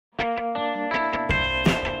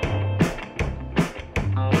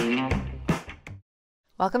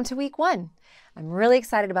Welcome to week one. I'm really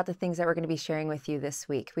excited about the things that we're going to be sharing with you this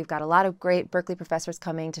week. We've got a lot of great Berklee professors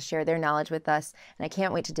coming to share their knowledge with us, and I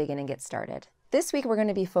can't wait to dig in and get started. This week, we're going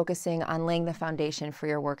to be focusing on laying the foundation for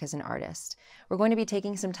your work as an artist. We're going to be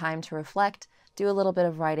taking some time to reflect, do a little bit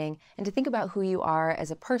of writing, and to think about who you are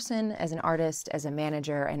as a person, as an artist, as a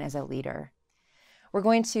manager, and as a leader. We're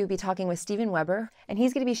going to be talking with Steven Weber, and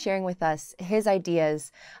he's going to be sharing with us his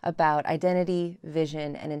ideas about identity,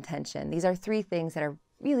 vision, and intention. These are three things that are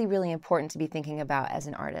really important to be thinking about as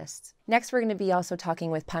an artist. Next, we're going to be also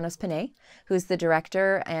talking with Panos Panay, who's the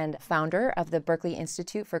director and founder of the Berklee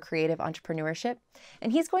Institute for Creative Entrepreneurship.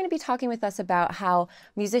 And he's going to be talking with us about how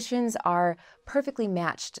musicians are perfectly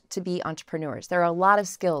matched to be entrepreneurs. There are a lot of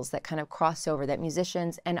skills that kind of cross over that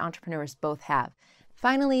musicians and entrepreneurs both have.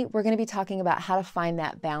 Finally, we're going to be talking about how to find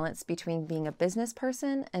that balance between being a business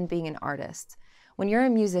person and being an artist. When you're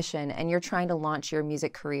a musician and you're trying to launch your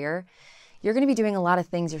music career, you're going to be doing a lot of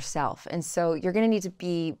things yourself. And so you're going to need to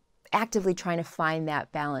be actively trying to find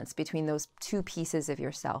that balance between those two pieces of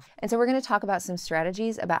yourself. And so we're going to talk about some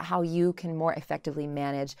strategies about how you can more effectively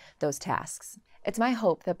manage those tasks. It's my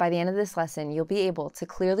hope that by the end of this lesson, you'll be able to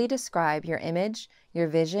clearly describe your image, your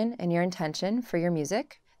vision, and your intention for your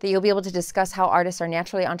music, that you'll be able to discuss how artists are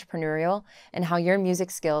naturally entrepreneurial and how your music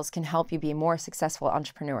skills can help you be a more successful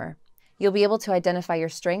entrepreneur. You'll be able to identify your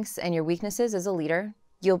strengths and your weaknesses as a leader.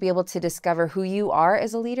 You'll be able to discover who you are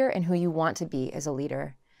as a leader and who you want to be as a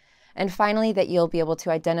leader. And finally, that you'll be able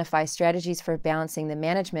to identify strategies for balancing the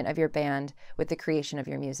management of your band with the creation of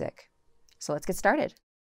your music. So let's get started.